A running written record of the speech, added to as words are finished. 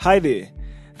Hi there.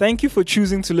 Thank you for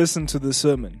choosing to listen to this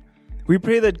sermon. We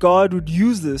pray that God would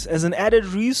use this as an added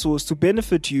resource to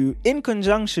benefit you in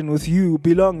conjunction with you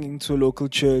belonging to a local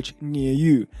church near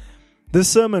you. This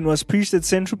sermon was preached at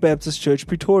Central Baptist Church,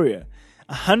 Pretoria.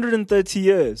 130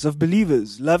 years of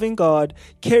believers loving God,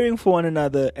 caring for one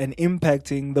another, and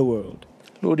impacting the world.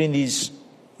 Lord, in these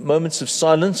moments of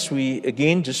silence, we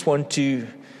again just want to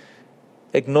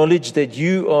acknowledge that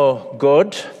you are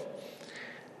God,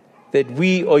 that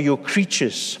we are your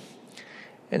creatures.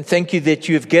 And thank you that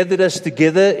you have gathered us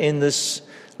together in this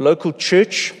local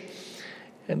church.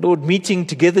 And Lord, meeting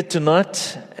together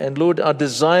tonight, and Lord, our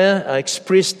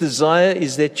expressed desire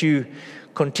is that you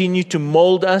continue to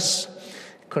mold us,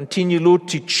 continue, Lord,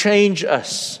 to change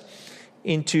us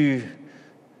into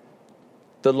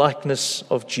the likeness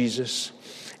of Jesus.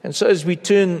 And so as we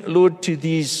turn, Lord, to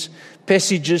these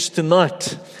passages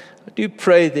tonight, I do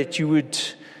pray that you would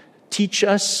teach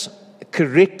us,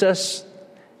 correct us,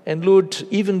 and Lord,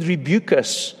 even rebuke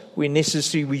us where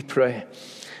necessary, we pray.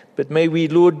 But may we,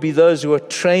 Lord, be those who are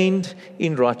trained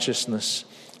in righteousness.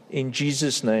 In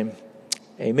Jesus' name,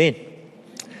 amen.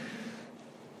 I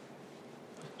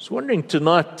was wondering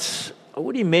tonight, I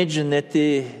would imagine that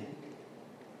there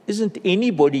isn't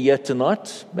anybody here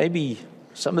tonight, maybe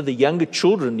some of the younger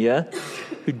children here,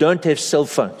 who don't have cell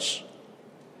phones.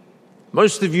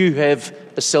 Most of you have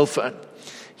a cell phone.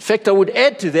 In fact, I would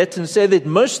add to that and say that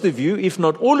most of you, if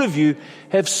not all of you,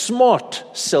 have smart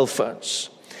cell phones.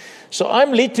 So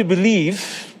I'm led to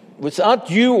believe,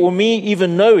 without you or me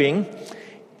even knowing,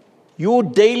 your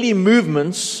daily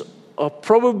movements are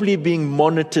probably being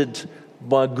monitored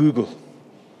by Google.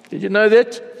 Did you know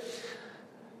that?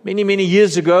 Many, many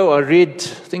years ago, I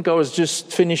think I was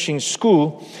just finishing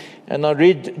school, and I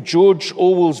read George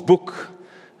Orwell's book,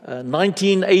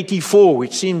 1984,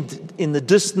 which seemed in the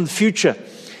distant future.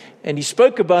 And he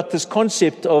spoke about this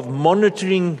concept of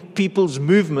monitoring people's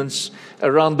movements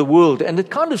around the world. And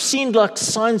it kind of seemed like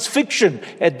science fiction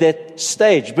at that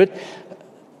stage. But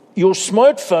your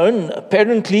smartphone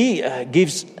apparently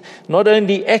gives not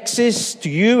only access to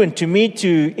you and to me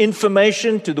to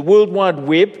information, to the World Wide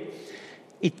Web,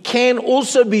 it can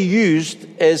also be used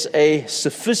as a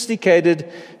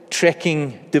sophisticated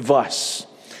tracking device.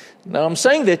 Now, I'm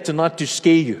saying that tonight to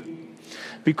scare you,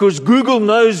 because Google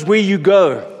knows where you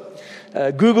go.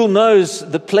 Google knows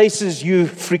the places you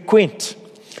frequent.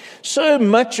 So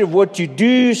much of what you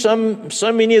do,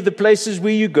 so many of the places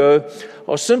where you go,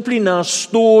 are simply now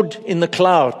stored in the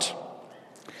cloud.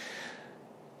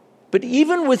 But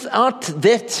even without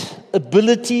that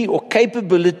ability or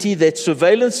capability, that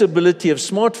surveillance ability of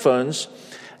smartphones,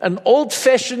 an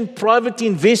old-fashioned private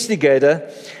investigator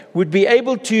would be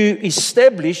able to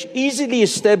easily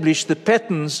establish the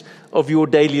patterns of your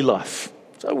daily life.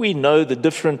 So we know the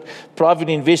different private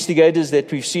investigators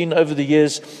that we've seen over the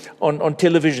years on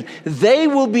television. They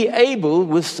will be able,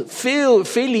 with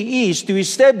fairly ease, to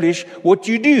establish what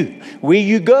you do, where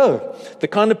you go, the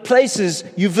kind of places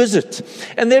you visit.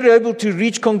 And they're able to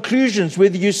reach conclusions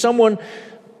whether you're someone,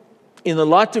 in the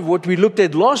light of what we looked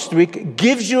at last week,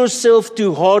 gives yourself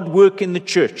to hard work in the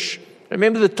church.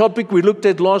 Remember the topic we looked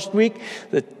at last week?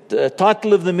 The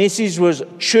title of the message was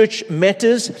Church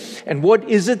Matters. And what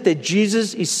is it that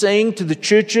Jesus is saying to the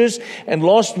churches? And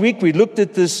last week we looked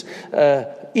at this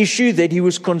issue that he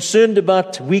was concerned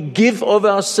about. We give of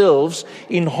ourselves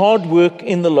in hard work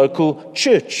in the local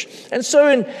church. And so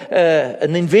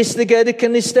an investigator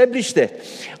can establish that.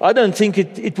 I don't think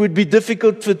it would be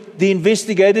difficult for the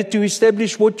investigator to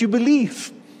establish what you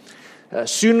believe.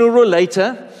 Sooner or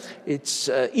later, it's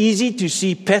easy to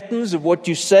see patterns of what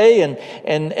you say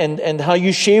and how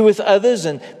you share with others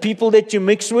and people that you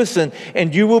mix with,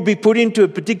 and you will be put into a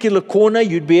particular corner.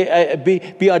 You'd be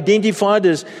identified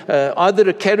as either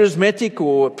a charismatic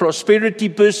or a prosperity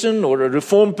person or a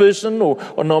reform person or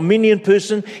an Arminian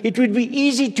person. It would be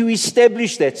easy to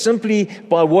establish that simply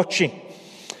by watching.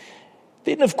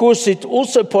 Then, of course, it's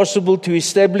also possible to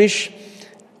establish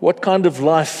what kind of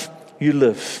life you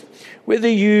live. Whether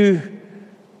you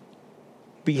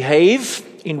behave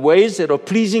in ways that are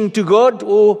pleasing to God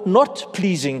or not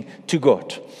pleasing to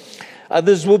God.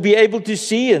 Others will be able to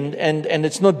see, and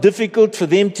it's not difficult for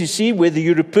them to see, whether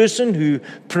you're a person who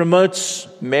promotes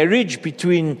marriage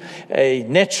between a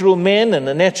natural man and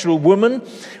a natural woman,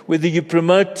 whether you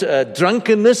promote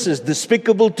drunkenness as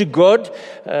despicable to God,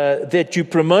 that you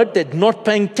promote that not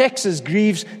paying taxes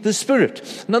grieves the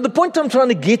Spirit. Now, the point I'm trying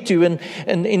to get to in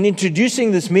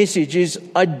introducing this message is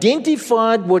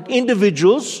identify what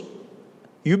individuals,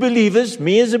 you believers,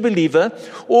 me as a believer,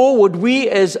 or what we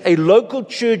as a local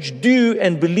church do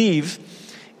and believe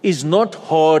is not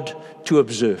hard to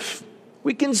observe.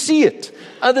 We can see it.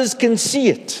 Others can see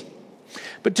it.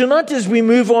 But tonight, as we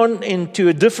move on into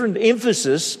a different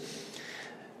emphasis,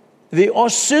 there are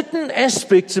certain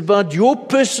aspects about your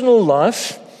personal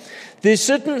life. There's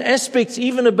certain aspects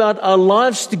even about our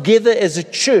lives together as a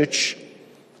church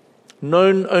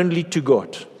known only to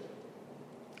God.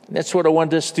 And that's what I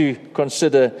want us to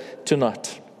consider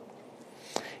tonight.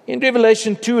 In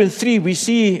Revelation 2 and 3, we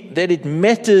see that it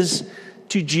matters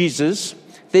to Jesus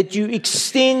that you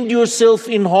extend yourself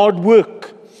in hard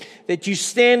work, that you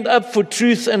stand up for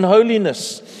truth and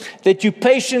holiness, that you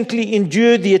patiently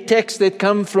endure the attacks that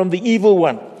come from the evil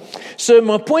one. So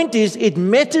my point is, it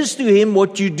matters to him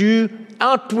what you do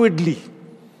outwardly,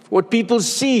 what people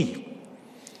see.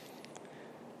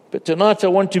 But tonight I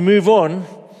want to move on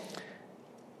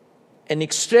and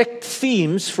extract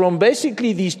themes from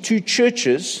basically these two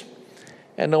churches.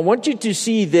 And I want you to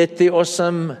see that there are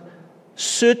some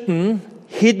certain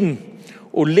hidden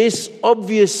or less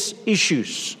obvious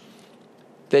issues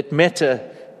that matter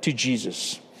to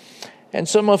Jesus. And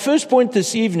so my first point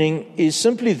this evening is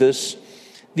simply this: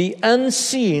 the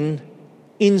unseen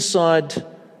inside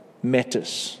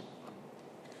matters.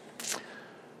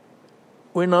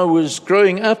 When I was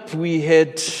growing up, we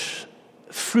had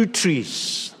fruit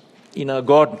trees in our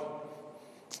garden.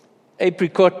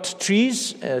 Apricot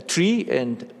trees, tree,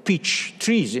 and peach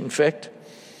trees, in fact.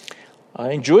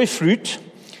 I enjoy fruit,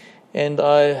 and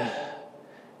I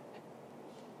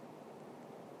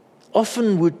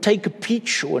often would take a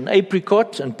peach or an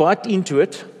apricot and bite into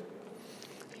it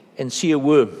and see a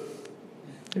worm.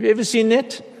 Have you ever seen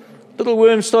that? Little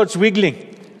worm starts wiggling.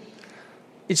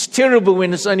 It's terrible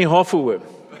when it's only half a worm.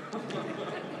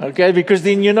 Okay, because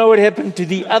then you know what happened to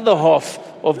the other half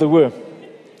of the worm.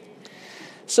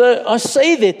 So I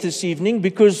say that this evening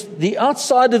because the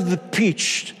outside of the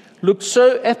peach looked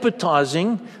so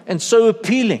appetizing and so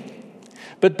appealing.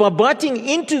 But by biting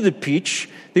into the peach,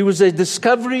 there was a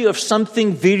discovery of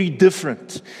something very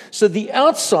different. So the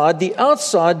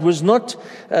outside was not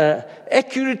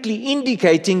accurately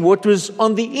indicating what was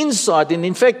on the inside. And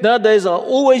in fact, nowadays I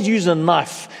always use a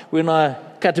knife when I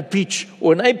cut a peach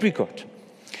or an apricot.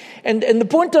 And the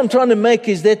point I'm trying to make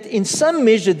is that in some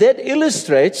measure that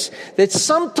illustrates that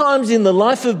sometimes in the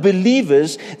life of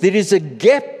believers there is a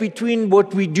gap between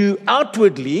what we do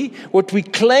outwardly, what we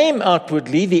claim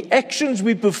outwardly, the actions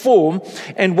we perform,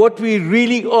 and what we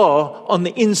really are on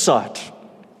the inside.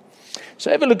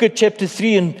 So have a look at chapter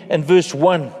 3 and verse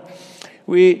 1,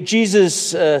 where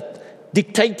Jesus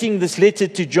dictating this letter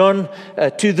to John,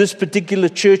 to this particular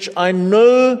church: I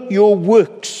know your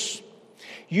works.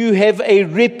 You have a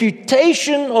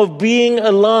reputation of being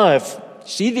alive.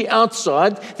 See the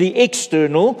outside, the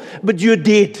external, but you're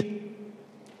dead.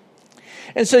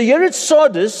 And so here at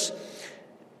Sardis,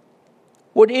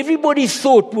 what everybody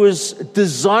thought was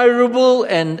desirable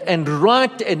and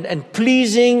right and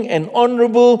pleasing and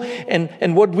honorable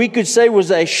and what we could say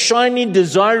was a shiny,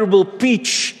 desirable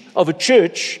peach of a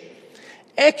church,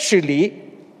 actually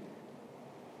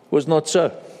was not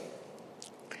so.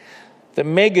 The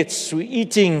maggots were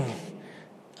eating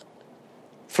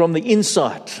from the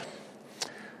inside.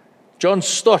 John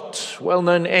Stott,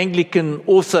 well-known Anglican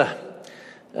author,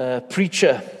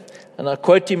 preacher, and I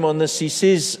quote him on this, he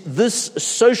says, this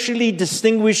socially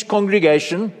distinguished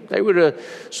congregation, they were a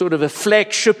sort of a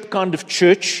flagship kind of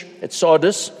church at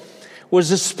Sardis, was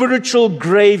a spiritual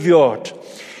graveyard.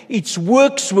 Its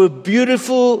works were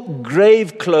beautiful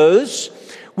grave clothes,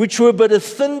 which were but a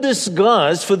thin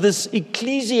disguise for this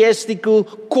ecclesiastical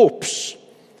corpse.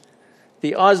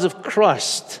 The eyes of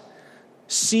Christ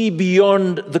see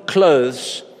beyond the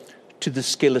clothes to the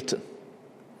skeleton.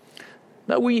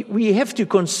 Now we have to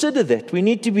consider that. We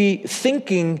need to be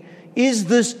thinking, is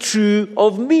this true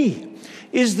of me?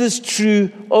 Is this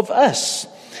true of us?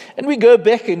 And we go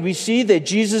back and we see that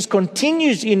Jesus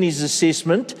continues in his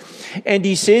assessment, and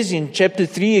he says in chapter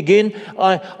 3 again,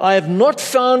 I have not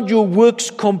found your works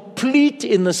complete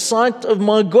in the sight of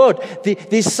my God.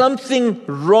 There's something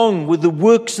wrong with the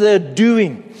works they're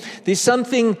doing. There's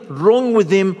something wrong with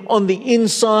them on the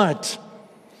inside.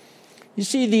 You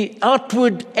see, the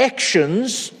outward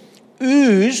actions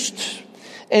oozed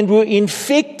and were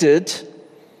infected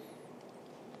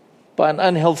by an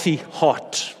unhealthy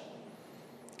heart,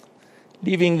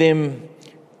 leaving them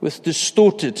with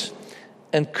distorted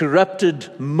and corrupted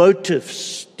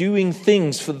motives, doing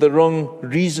things for the wrong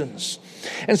reasons.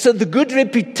 And so the good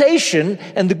reputation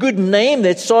and the good name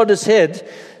that Sardis had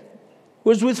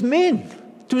was with men.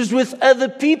 It was with other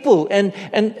people. And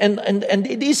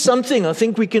it is something I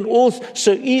think we can all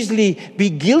so easily be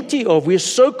guilty of. We're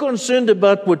so concerned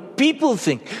about what people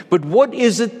think. But what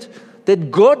is it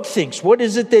that God thinks? What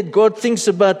is it that God thinks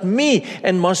about me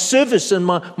and my service and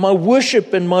my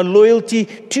worship and my loyalty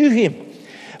to Him?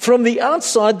 From the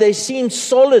outside, they seem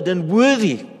solid and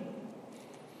worthy.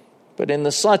 But in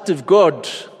the sight of God,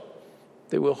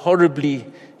 they were horribly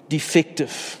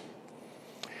defective.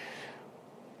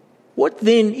 What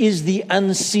then is the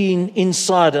unseen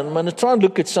inside? And I'm going to try and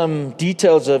look at some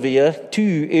details over here,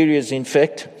 2 areas, in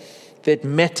fact, that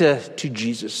matter to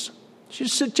Jesus. You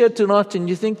sit here tonight and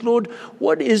you think, Lord,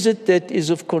 what is it that is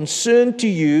of concern to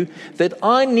you that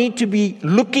I need to be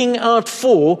looking out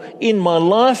for in my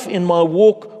life, in my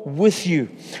walk with you?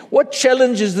 What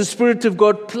challenge is the Spirit of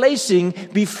God placing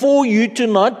before you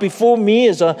tonight, before me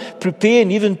as I prepare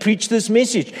and even preach this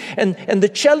message? And the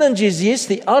challenge is, yes,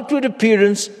 the outward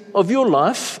appearance of your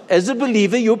life as a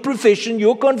believer, your profession,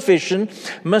 your confession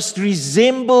must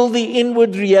resemble the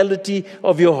inward reality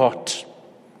of your heart.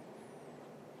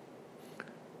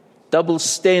 Double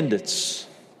standards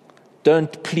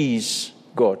don't please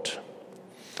God.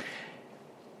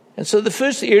 And so the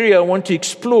first area I want to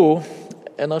explore,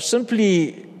 and I've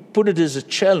simply put it as a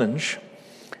challenge,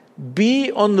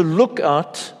 be on the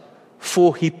lookout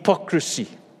for hypocrisy.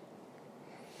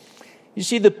 You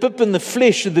see, the pip and the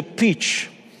flesh of the peach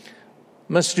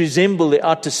must resemble the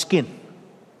outer skin.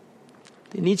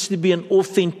 There needs to be an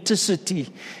authenticity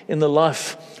in the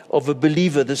life of a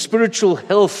believer. The spiritual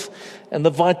health and the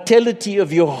vitality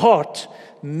of your heart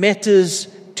matters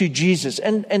to Jesus.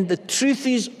 And the truth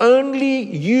is, only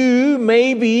you,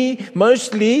 maybe,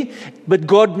 mostly, but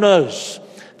God knows.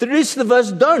 The rest of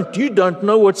us don't. You don't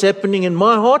know what's happening in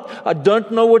my heart. I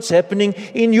don't know what's happening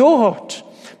in your heart.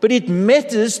 But it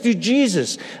matters to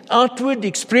Jesus. Outward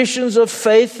expressions of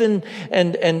faith and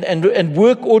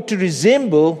work ought to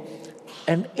resemble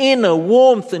an inner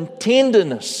warmth and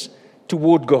tenderness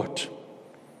toward God.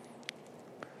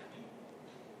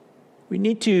 We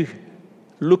need to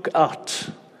look out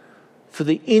for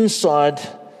the inside,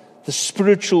 the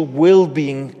spiritual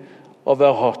well-being of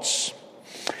our hearts.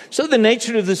 So the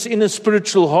nature of this inner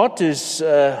spiritual heart is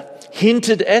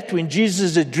hinted at when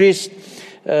Jesus addressed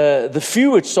the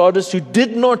few at Sardis who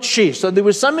did not share. So there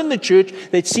were some in the church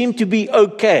that seemed to be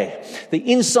okay. The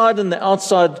inside and the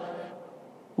outside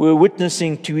were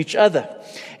witnessing to each other.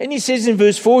 And he says in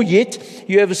verse 4, yet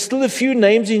you have still a few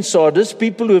names in Sardis,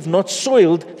 people who have not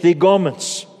soiled their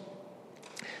garments.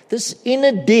 This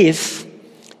inner death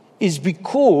is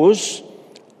because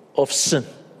of sin.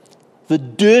 The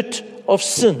dirt of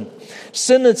sin.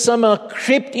 Sin had somehow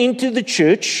crept into the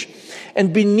church,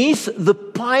 and beneath the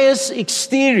pious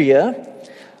exterior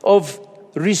of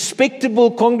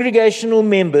respectable congregational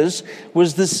members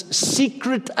was this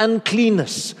secret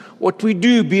uncleanness. What we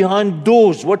do behind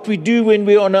doors, what we do when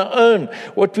we're on our own,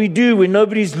 what we do when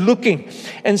nobody's looking.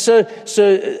 And so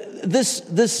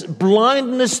this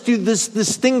blindness to this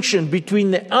distinction between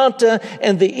the outer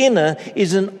and the inner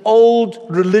is an old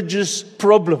religious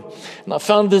problem. And I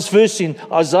found this verse in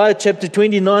Isaiah chapter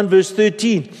 29 verse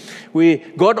 13, where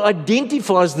God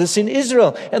identifies this in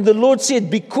Israel. And the Lord said,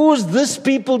 because this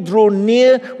people draw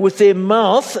near with their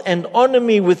mouth and honor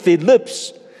me with their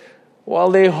lips,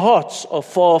 while their hearts are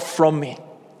far from me.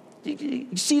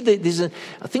 You see,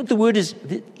 I think the word is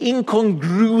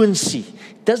incongruency.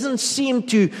 It doesn't seem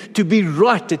to be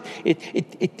right.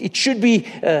 It should be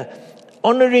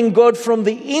honoring God from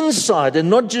the inside and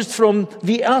not just from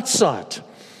the outside.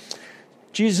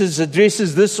 Jesus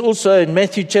addresses this also in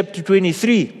Matthew chapter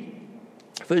 23,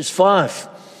 verse 5.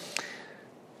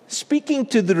 Speaking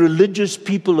to the religious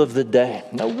people of the day.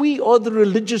 Now, we are the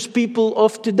religious people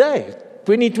of today.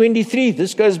 2023,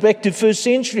 this goes back to first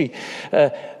century.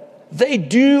 They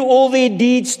do all their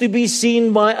deeds to be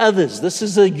seen by others. This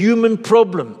is a human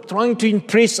problem, trying to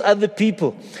impress other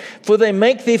people. For they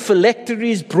make their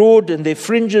phylacteries broad and their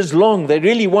fringes long. They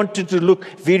really wanted to look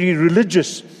very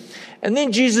religious. And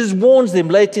then Jesus warns them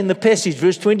late in the passage,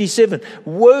 verse 27,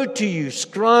 woe to you,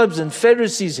 scribes and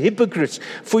Pharisees, hypocrites,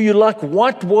 for you like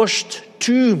whitewashed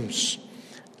tombs.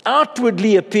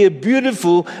 Outwardly appear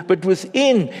beautiful, but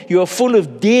within you are full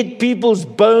of dead people's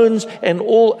bones and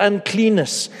all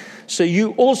uncleanness. So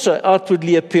you also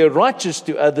outwardly appear righteous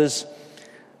to others,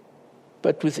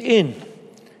 but within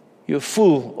you're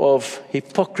full of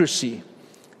hypocrisy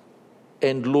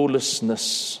and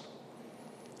lawlessness.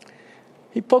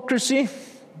 Hypocrisy,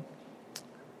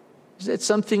 is that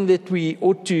something that we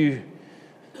ought to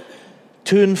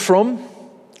turn from?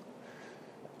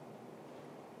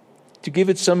 To give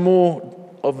it some more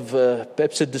of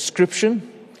perhaps a description,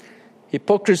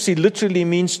 hypocrisy literally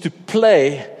means to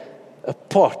play a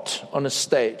part on a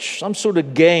stage, some sort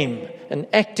of game, an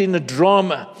act in a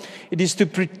drama. It is to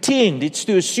pretend, it's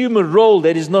to assume a role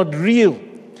that is not real.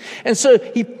 And so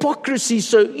hypocrisy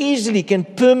so easily can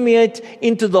permeate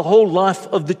into the whole life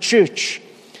of the church.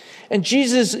 And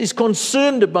Jesus is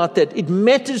concerned about that. It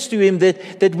matters to him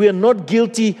that we are not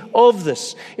guilty of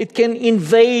this. It can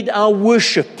invade our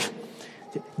worship.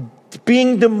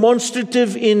 Being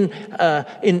demonstrative in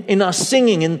our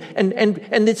singing,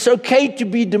 and it's okay to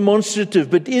be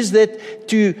demonstrative, but is that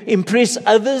to impress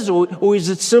others, or is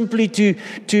it simply to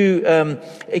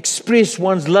express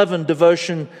one's love and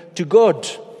devotion to God?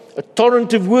 A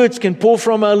torrent of words can pour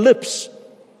from our lips,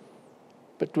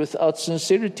 but without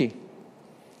sincerity.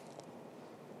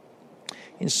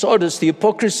 In Sardis, the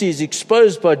hypocrisy is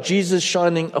exposed by Jesus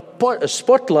shining a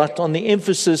spotlight on the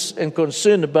emphasis and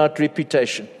concern about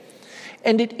reputation.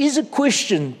 And it is a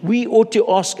question we ought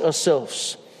to ask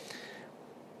ourselves.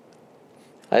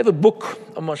 I have a book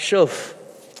on my shelf.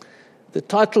 The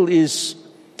title is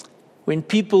When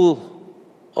People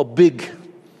Are Big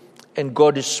and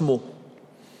God is Small.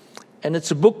 And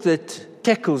it's a book that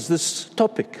tackles this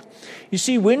topic. You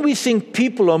see, when we think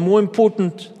people are more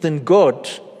important than God,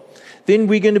 then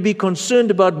we're going to be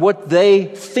concerned about what they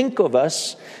think of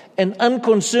us and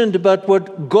unconcerned about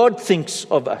what God thinks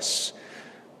of us.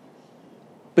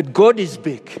 But God is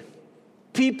big.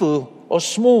 People are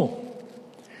small.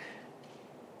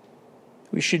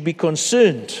 We should be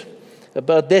concerned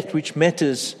about that which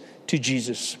matters to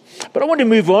Jesus. But I want to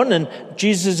move on, and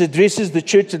Jesus addresses the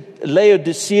church at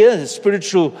Laodicea, the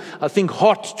spiritual,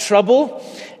 heart trouble.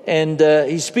 And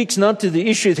he speaks now to the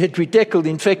issue that we tackled,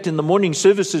 in fact, in the morning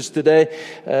services today,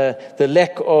 the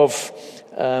lack of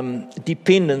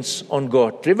dependence on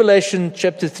God. Revelation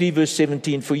chapter 3, verse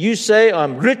 17. For you say,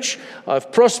 I'm rich,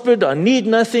 I've prospered, I need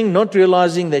nothing, not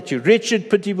realizing that you're wretched,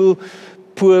 pitiable,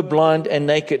 poor, blind, and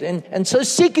naked. And so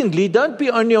secondly, don't be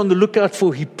only on the lookout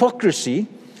for hypocrisy,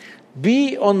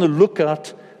 be on the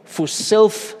lookout for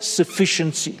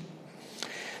self-sufficiency.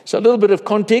 So a little bit of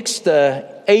context.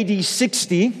 AD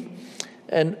 60,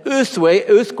 an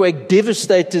earthquake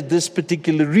devastated this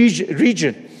particular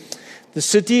region. The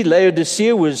city,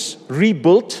 Laodicea, was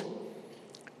rebuilt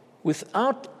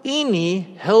without any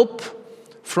help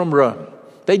from Rome.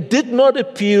 They did not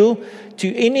appeal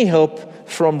to any help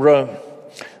from Rome.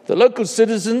 The local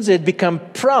citizens had become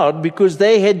proud because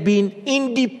they had been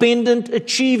independent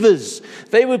achievers.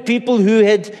 They were people who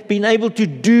had been able to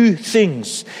do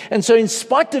things. And so in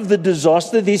spite of the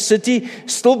disaster, their city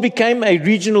still became a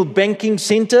regional banking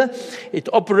center. It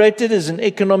operated as an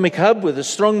economic hub with a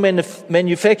strong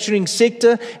manufacturing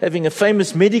sector, having a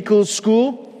famous medical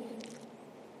school.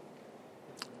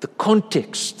 The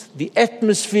context, the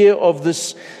atmosphere of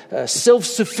this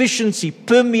self-sufficiency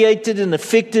permeated and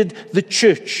affected the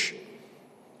church.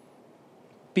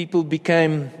 People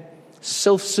became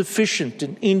self-sufficient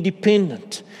and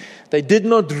independent. They did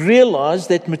not realize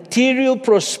that material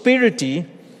prosperity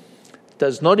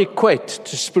does not equate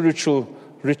to spiritual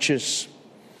riches.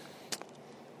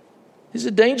 There's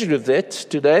a danger of that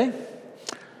today.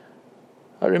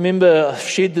 I remember, I've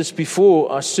shared this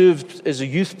before, I served as a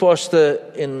youth pastor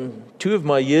in 2 of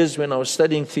my years when I was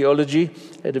studying theology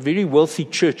at a very wealthy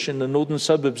church in the northern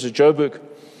suburbs of Joburg.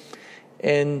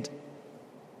 And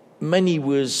money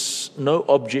was no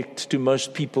object to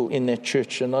most people in that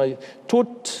church. And I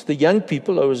taught the young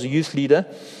people, I was a youth leader,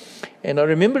 and I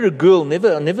remember a girl,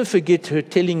 I'll never forget her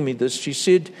telling me this. She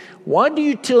said, "Why do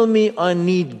you tell me I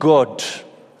need God?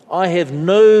 I have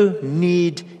no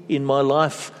need in my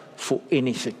life for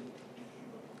anything."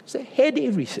 So they had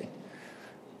everything.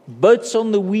 Boats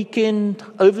on the weekend,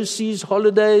 overseas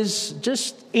holidays,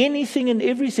 just anything and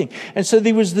everything. And so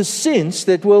there was the sense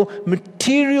that,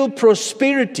 material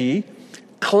prosperity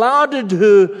clouded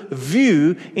her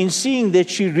view in seeing that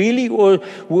she really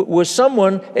was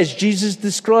someone, as Jesus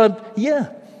described here,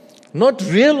 not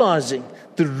realizing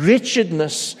the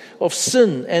wretchedness of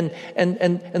sin and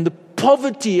the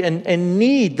poverty and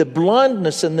need, the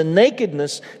blindness and the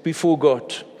nakedness before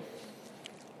God.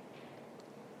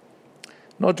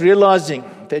 Not realizing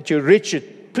that you're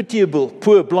wretched, pitiable,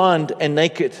 poor, blind, and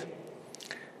naked.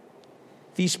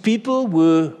 These people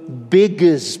were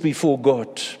beggars before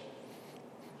God.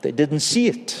 They didn't see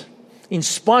it. In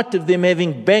spite of them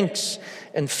having banks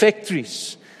and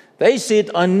factories, they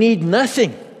said, I need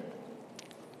nothing.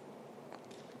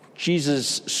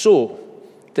 Jesus saw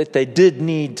that they did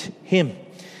need Him.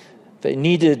 They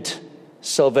needed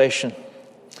salvation.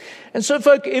 And so,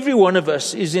 folk, every one of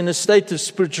us is in a state of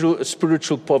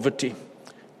spiritual poverty.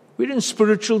 We're in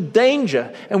spiritual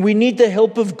danger, and we need the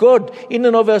help of God. In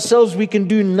and of ourselves, we can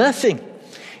do nothing.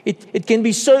 It can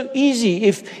be so easy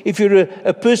if you're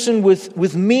a person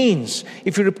with means,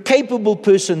 if you're a capable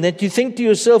person, that you think to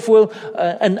yourself, well,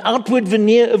 an outward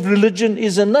veneer of religion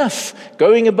is enough,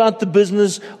 going about the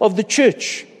business of the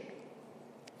church.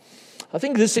 I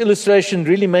think this illustration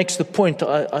really makes the point.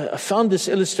 I found this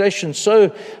illustration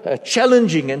so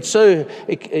challenging and so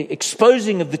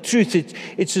exposing of the truth.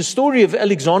 It's a story of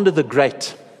Alexander the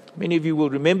Great. Many of you will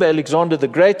remember Alexander the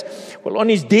Great. Well, on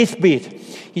his deathbed,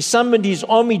 he summoned his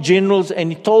army generals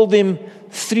and he told them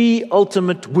 3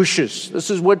 ultimate wishes. This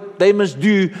is what they must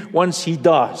do once he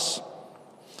dies.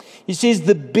 He says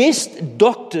the best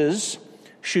doctors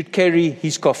should carry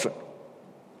his coffin.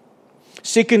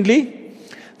 Secondly,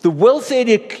 the wealth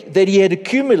that he had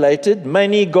accumulated,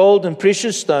 money, gold, and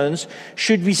precious stones,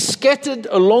 should be scattered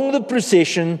along the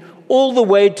procession all the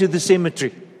way to the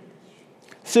cemetery.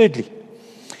 Thirdly,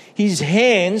 his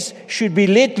hands should be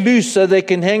let loose so they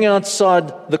can hang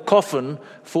outside the coffin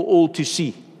for all to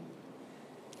see.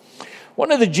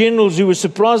 One of the generals who was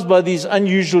surprised by these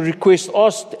unusual requests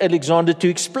asked Alexander to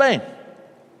explain.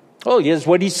 Oh, here's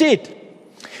what he said.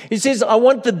 He says, I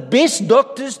want the best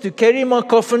doctors to carry my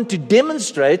coffin to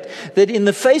demonstrate that in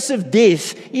the face of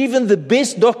death, even the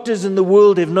best doctors in the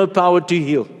world have no power to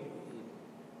heal.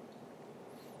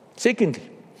 Secondly,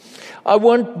 I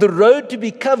want the road to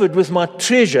be covered with my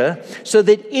treasure so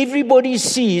that everybody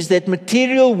sees that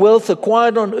material wealth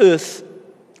acquired on earth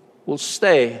will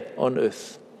stay on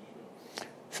earth.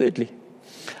 Thirdly,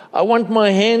 I want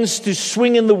my hands to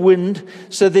swing in the wind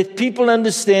so that people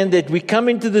understand that we come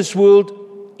into this world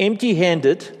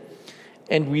empty-handed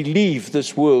and we leave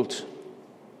this world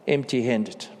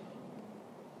empty-handed.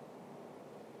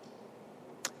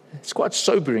 It's quite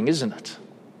sobering, isn't it?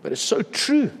 But it's so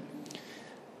true.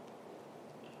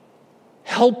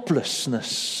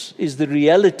 Helplessness is the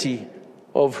reality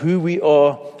of who we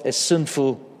are as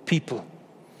sinful people.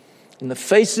 In the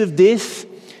face of death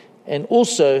and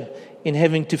also in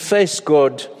having to face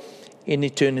God in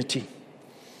eternity.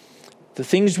 The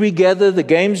things we gather, the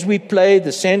games we play,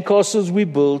 the sandcastles we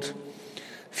build,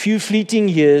 few fleeting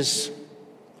years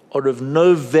are of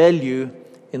no value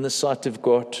in the sight of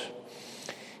God.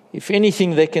 If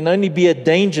anything, they can be a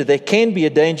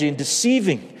danger in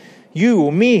deceiving you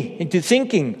or me into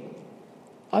thinking,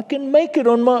 I can make it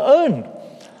on my own.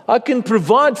 I can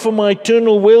provide for my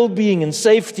eternal well-being and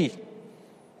safety.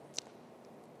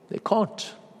 They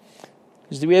can't.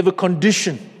 Because we have a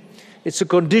condition. It's a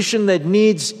condition that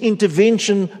needs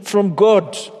intervention from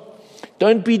God.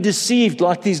 Don't be deceived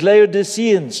like these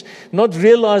Laodiceans, not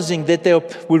realizing that they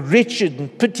were wretched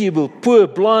and pitiable, poor,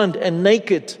 blind, and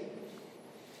naked.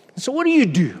 So what do you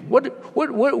do?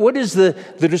 What is the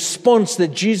response that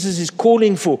Jesus is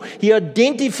calling for? He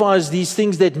identifies these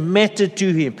things that matter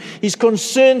to him. His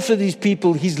concern for these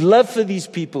people, his love for these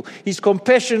people, his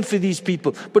compassion for these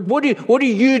people. But what do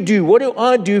you do? What do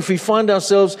I do if we find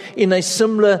ourselves in a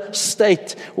similar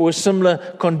state or a similar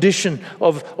condition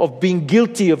of being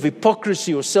guilty of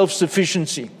hypocrisy or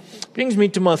self-sufficiency? Brings me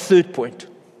to my third point.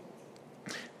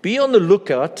 Be on the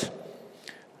lookout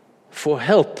for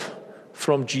help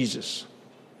from Jesus.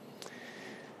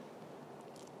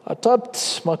 I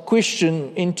typed my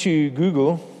question into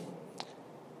Google,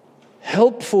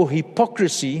 help for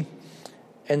hypocrisy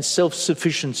and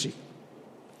self-sufficiency.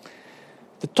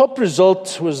 The top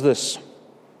result was this: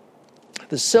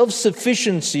 the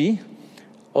self-sufficiency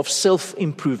of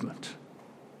self-improvement.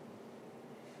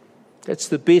 That's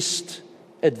the best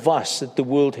advice that the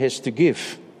world has to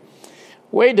give.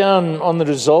 Way down on the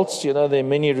results, there are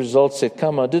many results that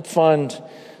come. I did find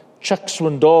Chuck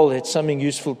Swindoll had something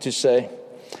useful to say.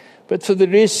 But for the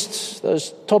rest,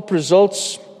 those top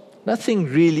results, nothing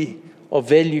really of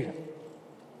value.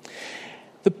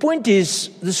 The point is,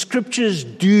 the scriptures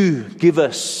do give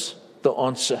us the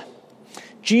answer.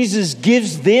 Jesus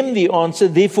gives them the answer,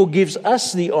 therefore gives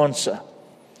us the answer.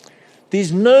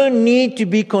 There's no need to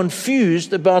be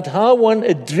confused about how one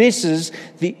addresses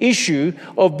the issue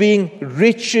of being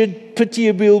wretched,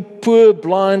 pitiable, poor,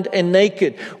 blind, and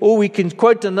naked. Or we can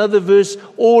quote another verse,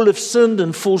 all have sinned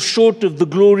and fall short of the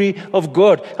glory of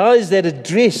God. How is that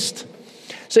addressed?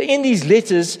 So in these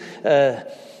letters,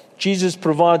 Jesus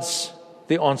provides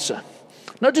the answer.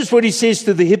 Notice what he says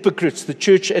to the hypocrites, the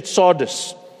church at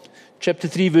Sardis, chapter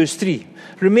 3, verse 3.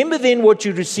 Remember then what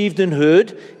you received and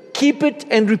heard, keep it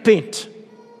and repent.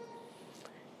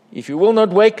 If you will not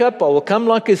wake up, I will come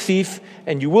like a thief,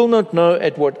 and you will not know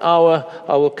at what hour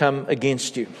I will come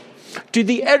against you. To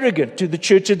the arrogant, to the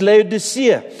church at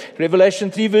Laodicea,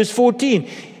 Revelation 3 verse 14,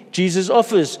 Jesus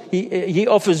offers, he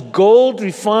offers gold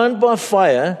refined by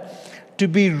fire to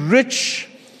be rich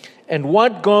and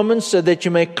white garments so that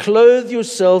you may clothe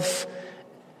yourself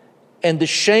and the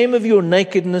shame of your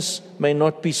nakedness may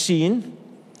not be seen,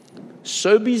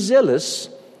 so be zealous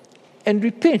and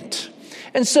repent.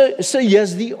 And so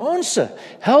here's the answer.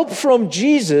 Help from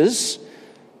Jesus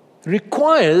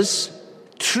requires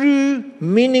true,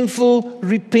 meaningful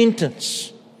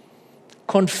repentance.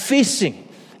 Confessing,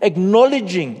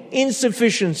 acknowledging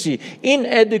insufficiency,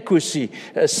 inadequacy,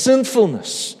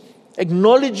 sinfulness.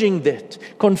 Acknowledging that,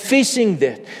 confessing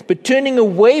that, but turning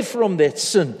away from that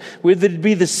sin, whether it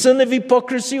be the sin of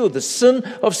hypocrisy or the sin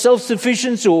of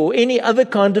self-sufficiency or any other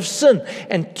kind of sin,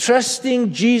 and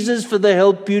trusting Jesus for the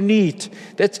help you need.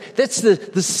 That's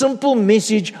the simple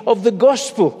message of the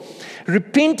gospel.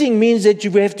 Repenting means that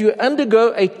you have to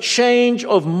undergo a change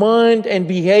of mind and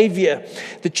behavior,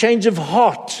 the change of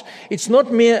heart. It's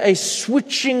not mere a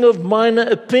switching of minor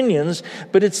opinions,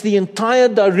 but it's the entire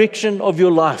direction of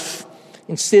your life.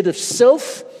 Instead of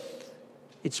self,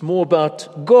 it's more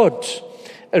about God.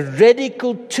 A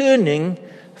radical turning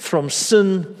from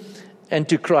sin and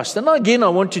to Christ. And again, I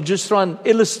want to just try and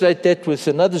illustrate that with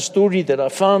another story that I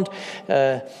found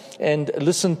and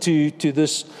listen to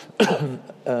this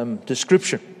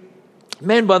description. A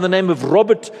man by the name of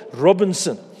Robert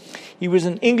Robinson. He was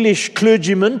an English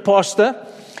clergyman, pastor,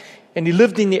 and he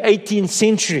lived in the 18th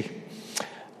century.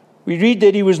 We read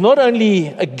that he was not only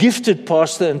a gifted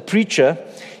pastor and preacher,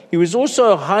 he was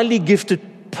also a highly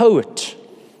gifted poet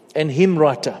and hymn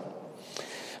writer.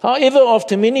 However,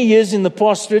 after many years in the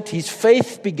pastorate, his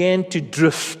faith began to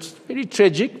drift. Very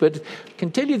tragic, but I can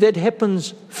tell you that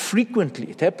happens frequently.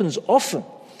 It happens often.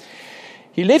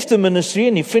 He left the ministry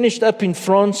and he finished up in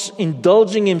France,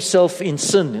 indulging himself in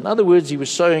sin. In other words, he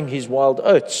was sowing his wild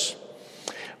oats.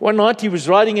 One night he was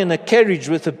riding in a carriage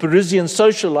with a Parisian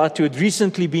socialite who had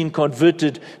recently been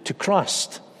converted to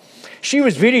Christ. She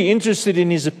was very interested in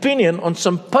his opinion on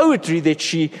some poetry that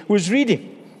she was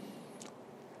reading.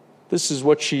 This is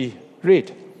what she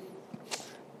read.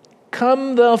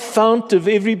 Come, thou fount of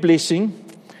every blessing,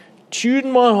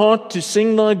 tune my heart to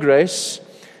sing thy grace,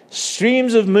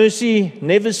 streams of mercy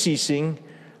never ceasing,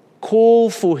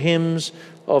 call for hymns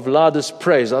of loudest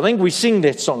praise. I think we sing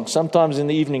that song sometimes in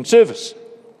the evening service.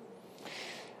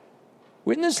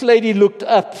 When this lady looked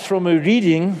up from her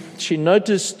reading, she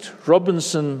noticed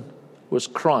Robinson was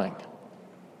crying.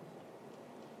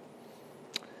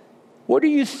 What do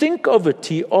you think of it?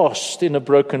 He asked in a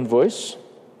broken voice.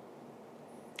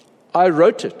 I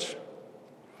wrote it,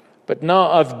 but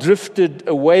now I've drifted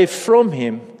away from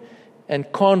him and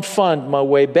can't find my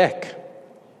way back.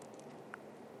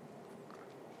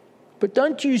 But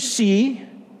don't you see,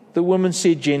 the woman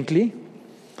said gently,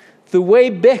 the way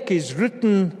back is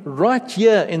written right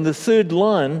here in the third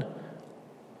line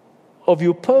of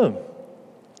your poem.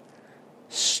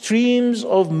 Streams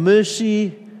of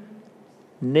mercy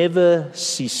never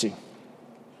ceasing.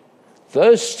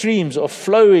 Those streams are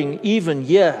flowing even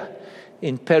here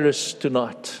in Paris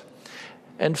tonight.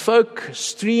 And folk,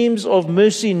 streams of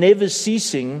mercy never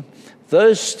ceasing,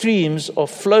 those streams are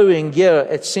flowing here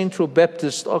at Central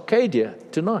Baptist Arcadia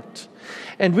tonight.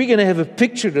 And we're going to have a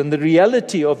picture and the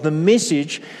reality of the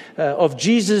message of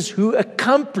Jesus who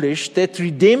accomplished that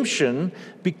redemption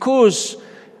because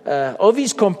of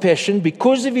his compassion,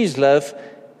 because of his love,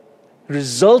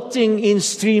 resulting in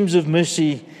streams of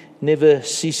mercy never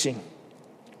ceasing.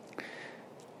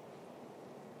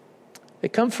 They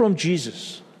come from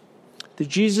Jesus. The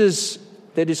Jesus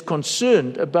that is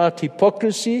concerned about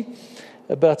hypocrisy,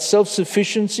 about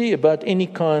self-sufficiency, about any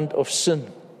kind of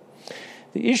sin.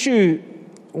 The issue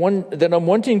that I'm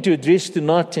wanting to address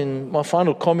tonight in my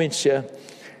final comments here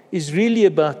is really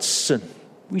about sin.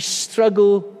 We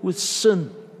struggle with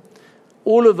sin.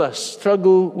 All of us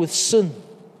struggle with sin.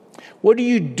 What do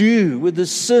you do with the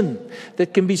sin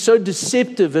that can be so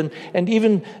deceptive and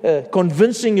even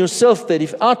convincing yourself that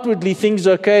if outwardly things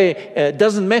are okay, it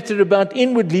doesn't matter about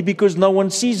inwardly because no one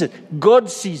sees it. God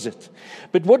sees it.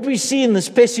 But what we see in this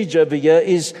passage over here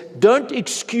is don't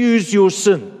excuse your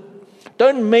sin.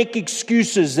 Don't make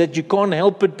excuses that you can't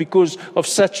help it because of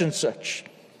such and such.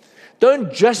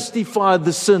 Don't justify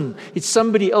the sin. It's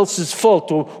somebody else's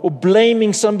fault or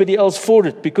blaming somebody else for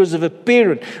it because of a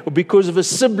parent or because of a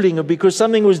sibling or because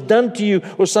something was done to you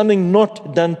or something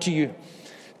not done to you.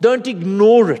 Don't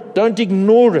ignore it. Don't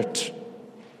ignore it.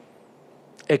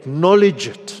 Acknowledge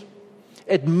it.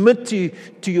 Admit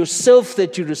to yourself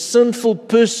that you're a sinful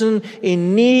person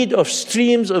in need of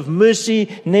streams of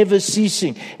mercy never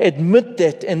ceasing. Admit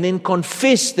that and then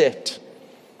confess that.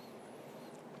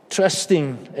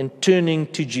 Trusting and turning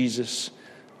to Jesus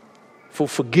for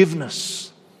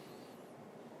forgiveness.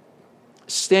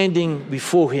 Standing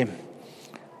before him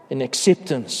in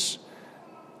acceptance.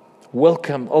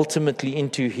 Welcome ultimately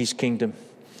into his kingdom.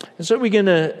 And so we're going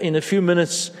to, in a few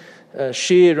minutes,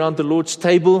 share around the Lord's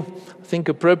table. I think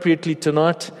appropriately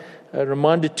tonight, a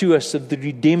reminder to us of the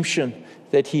redemption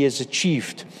that He has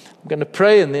achieved. I'm going to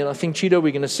pray, and then I think, Cheeto,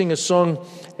 we're going to sing a song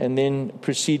and then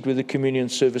proceed with the communion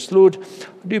service. Lord,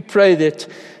 I do pray that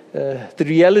the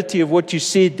reality of what you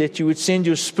said, that you would send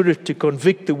your Spirit to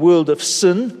convict the world of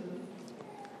sin,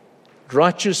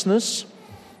 righteousness,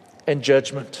 and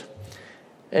judgment.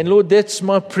 And Lord, that's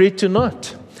my prayer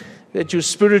tonight, that your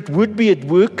Spirit would be at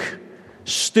work,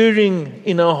 stirring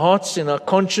in our hearts, in our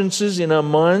consciences, in our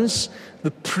minds,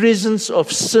 the presence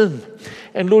of sin.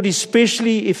 And Lord,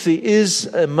 especially if there is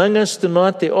among us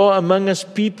tonight, there are among us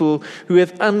people who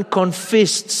have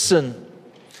unconfessed sin,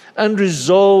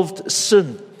 unresolved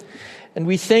sin. And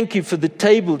we thank you for the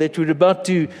table that we're about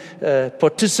to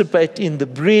participate in, the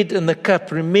bread and the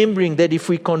cup, remembering that if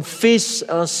we confess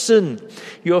our sin,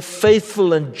 you are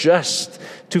faithful and just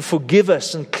to forgive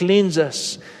us and cleanse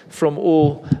us from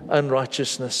all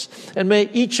unrighteousness. And may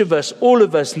each of us, all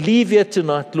of us, leave here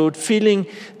tonight, Lord, feeling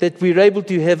that we're able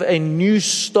to have a new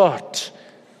start,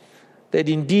 that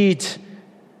indeed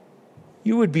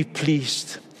you would be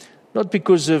pleased, not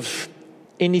because of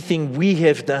anything we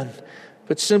have done,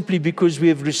 but simply because we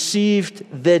have received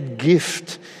that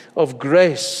gift of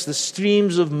grace, the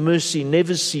streams of mercy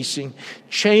never ceasing,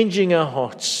 changing our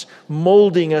hearts,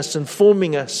 molding us and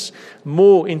forming us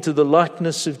more into the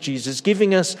likeness of Jesus,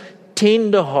 giving us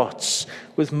tender hearts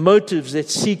with motives that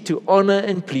seek to honor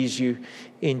and please you.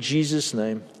 In Jesus'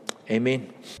 name,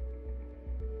 amen.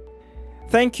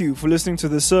 Thank you for listening to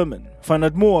this sermon. Find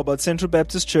out more about Central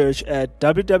Baptist Church at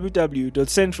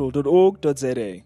www.central.org.za.